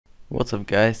What's up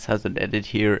guys, Hazard Edit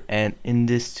here, and in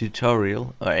this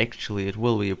tutorial, or actually it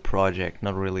will be a project,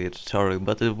 not really a tutorial,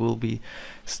 but it will be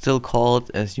still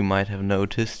called, as you might have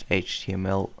noticed,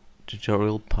 HTML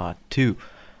tutorial part 2.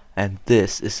 And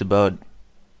this is about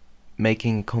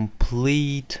making a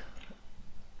complete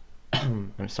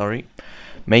I'm sorry,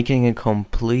 making a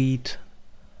complete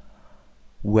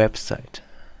website,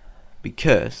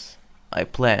 because I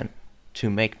plan to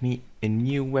make me a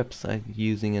new website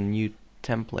using a new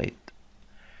template.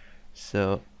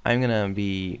 So I'm gonna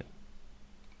be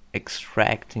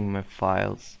extracting my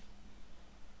files,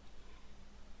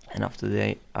 and after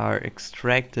they are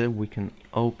extracted we can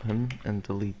open and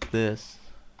delete this.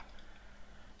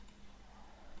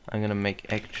 I'm gonna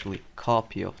make actually a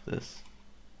copy of this.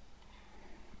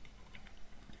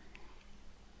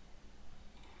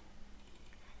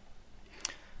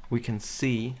 We can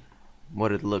see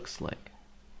what it looks like.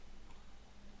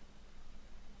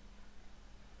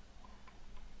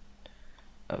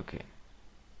 Okay,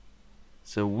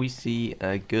 so we see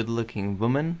a good looking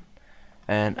woman,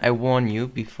 and I warn you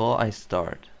before I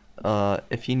start,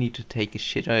 if you need to take a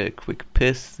shit or a quick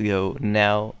piss, go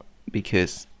now,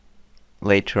 because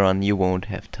later on you won't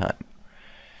have time.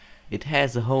 It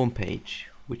has a home page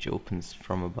which opens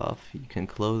from above. You can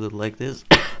close it like this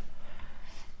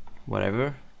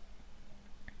whatever.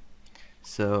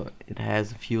 So it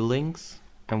has a few links,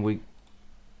 and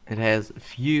it has a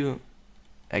few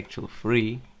actual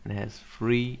free. It has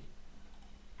free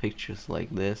pictures like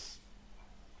this.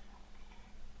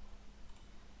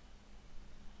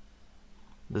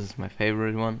 This is my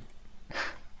favorite one.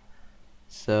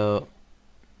 So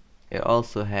it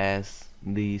also has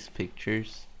these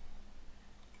pictures,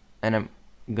 and I'm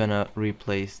gonna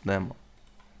replace them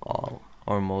all,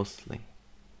 or mostly.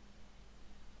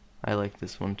 I like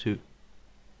this one too.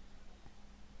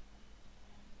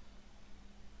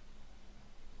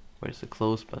 Where's the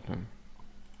close button?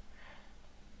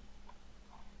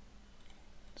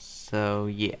 So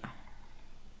yeah,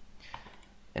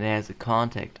 it has a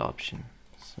contact option,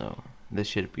 so this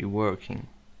should be working.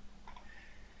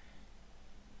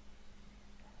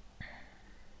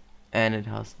 And it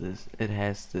has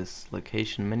this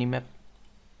location minimap,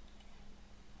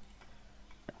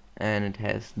 and it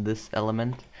has this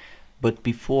element. But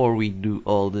before we do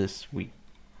all this, we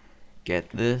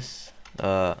get this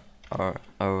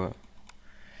our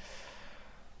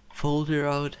folder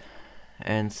out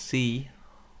and see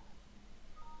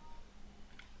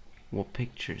what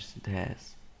pictures it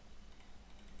has.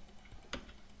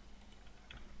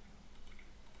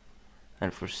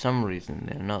 And for some reason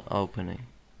they're not opening,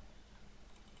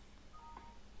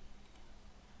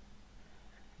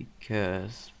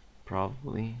 because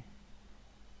probably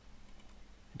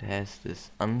it has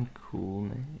this uncool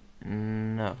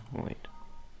name. No, wait.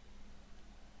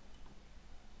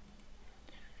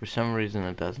 For some reason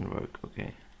it doesn't work.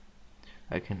 Okay,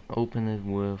 I can open it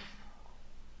with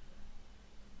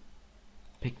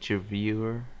picture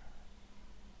viewer,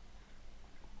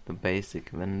 the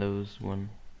basic Windows one,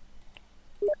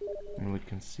 and we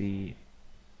can see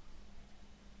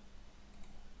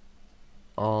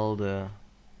all the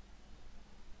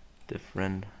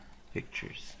different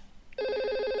pictures.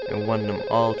 I want them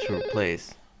all to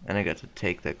replace, and I got to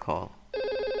take that call.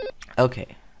 Okay.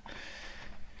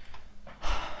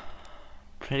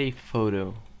 Pretty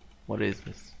photo. What is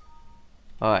this?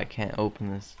 Oh, I can't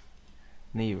open this.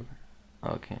 Neither.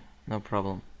 Okay, no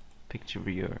problem. Picture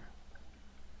viewer.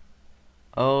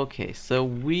 Okay, so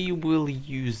we will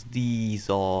use these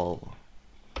all,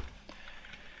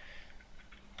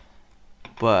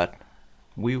 but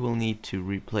we will need to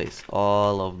replace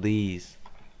all of these.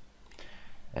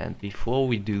 And before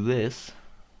we do this,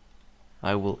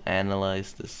 I will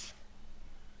analyze this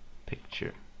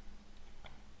picture.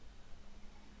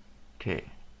 Okay,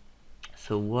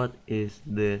 so what is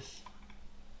this?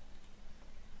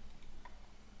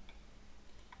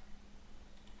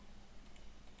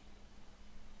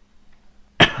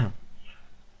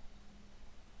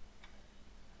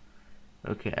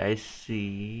 Okay, I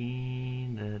see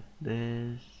that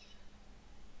this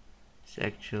is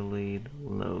actually the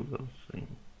logo thing.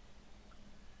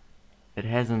 It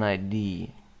has an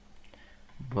ID,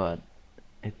 but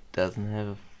it doesn't have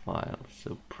a file,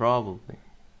 so probably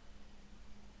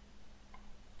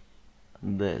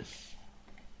this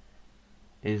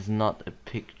is not a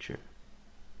picture.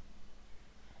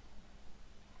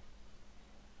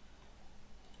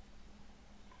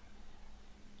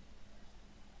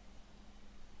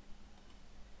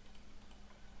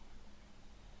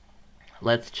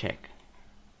 Let's check.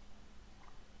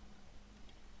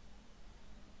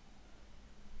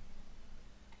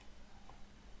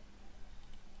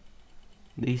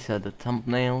 These are the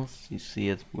thumbnails. You see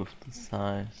it with the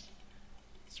size.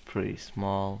 It's pretty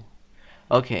small.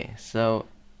 Okay, so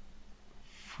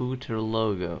footer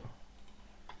logo.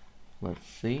 Let's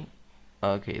see.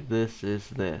 Okay, this is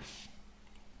this.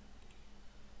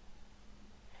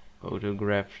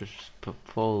 Photographer's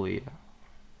portfolio.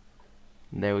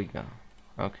 There we go.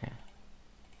 Okay.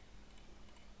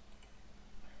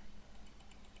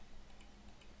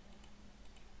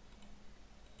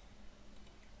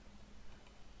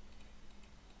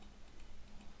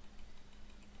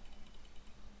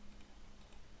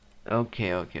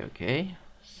 Okay.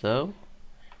 So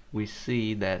we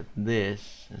see that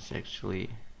this is actually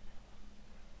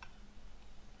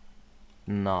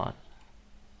not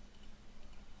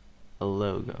a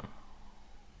logo.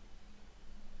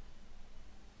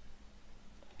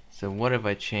 So what if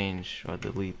I change or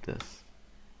delete this?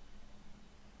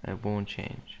 It won't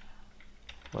change.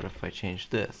 What if I change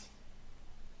this?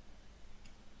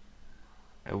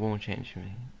 It won't change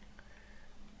anything.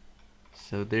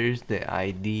 So there's the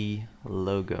ID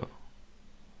logo.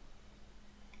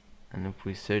 And if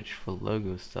we search for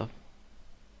logo stuff,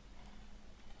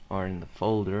 or in the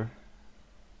folder,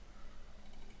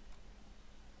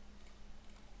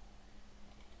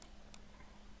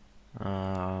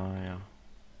 yeah,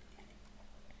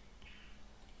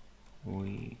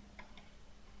 we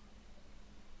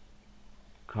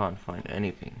can't find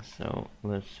anything. So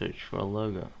let's search for a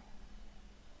logo.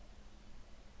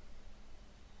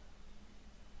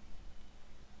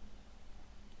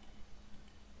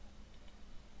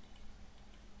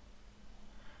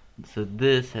 So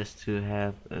this has to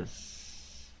have a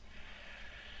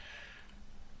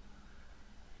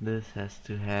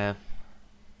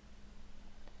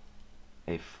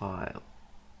a file.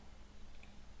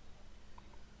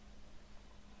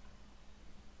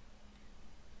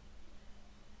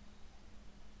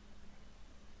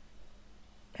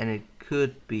 And it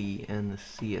could be in the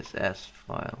CSS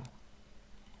file.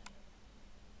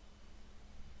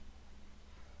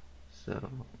 So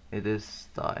it is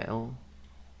style.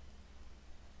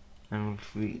 And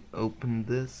if we open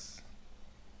this,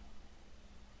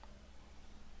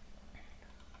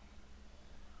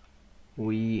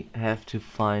 we have to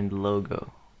find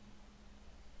logo.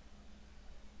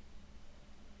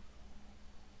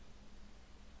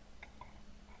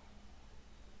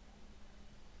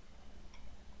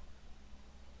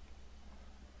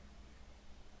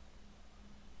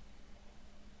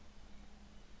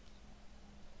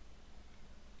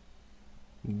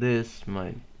 This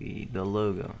might be the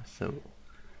logo. So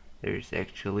there's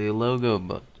actually a logo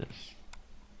about this.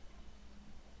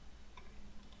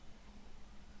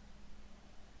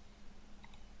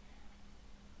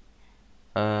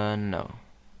 No,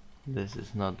 this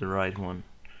is not the right one.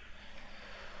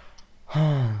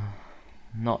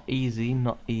 Not easy.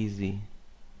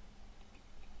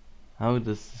 How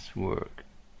does this work?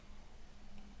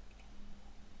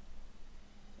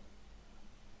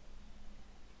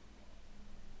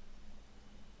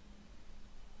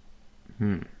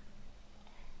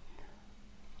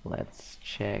 Let's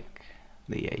check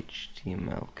the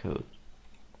HTML code.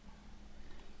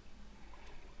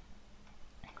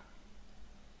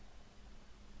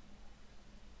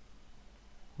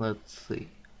 Let's see.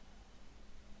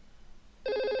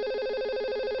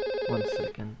 1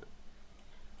 second.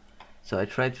 So I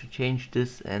tried to change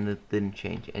this and it didn't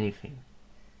change anything.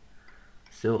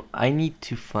 So I need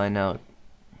to find out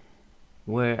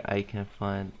where I can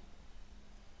find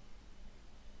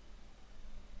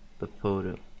the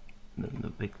photo, the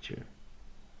picture.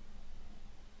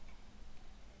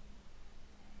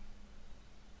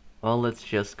 Well, let's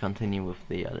just continue with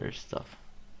the other stuff.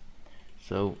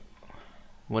 So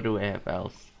what do I have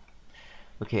else?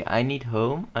 Okay, I need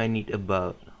home, I need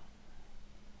about,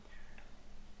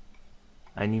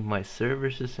 I need my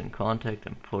services and contact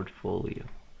and portfolio.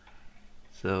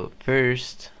 So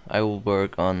first I will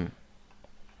work on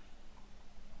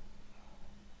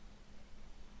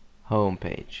home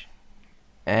page,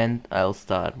 and I'll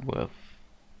start with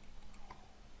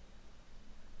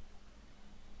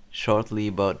shortly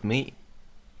about me.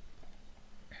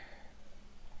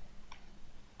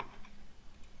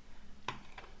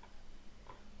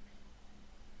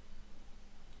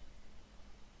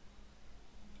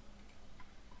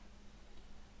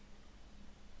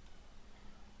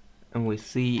 And we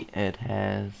see it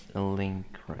has a link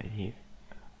right here.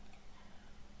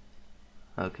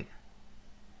 Okay.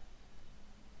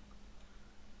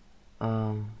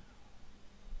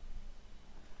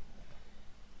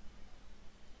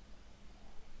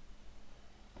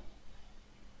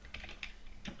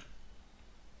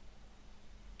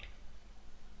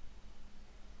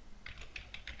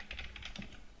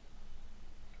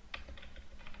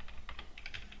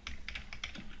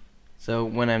 So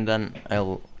when I'm done,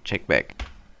 I'll check back.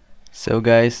 So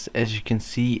guys, as you can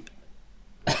see,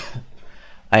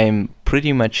 I'm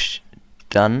pretty much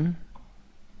done.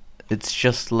 It's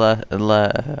just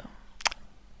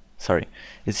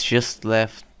it's just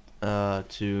left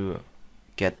to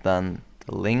get done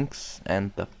the links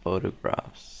and the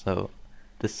photographs. So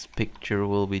this picture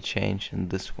will be changed in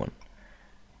this one.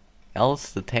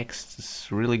 Else the text is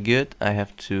really good. I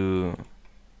have to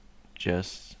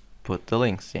just put the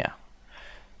links, yeah.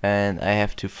 And I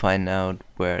have to find out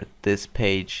where this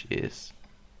page is.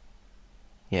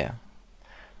 Yeah.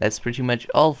 That's pretty much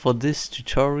all for this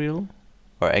tutorial,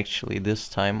 or actually this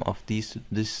time of this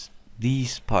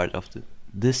part of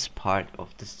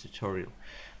this tutorial.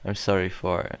 I'm sorry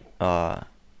for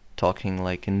talking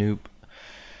like a noob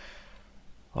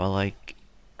or like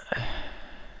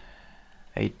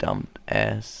a dumb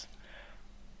ass.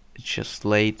 It's just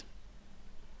late,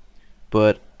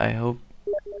 but I hope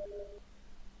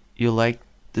you liked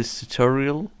this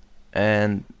tutorial,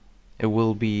 and it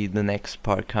will be the next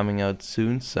part coming out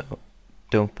soon, so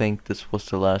don't think this was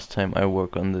the last time I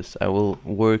work on this. I will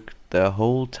work the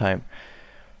whole time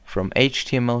from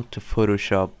HTML to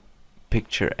Photoshop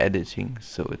picture editing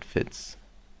so it fits.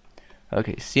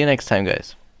 Okay, see you next time,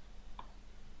 guys.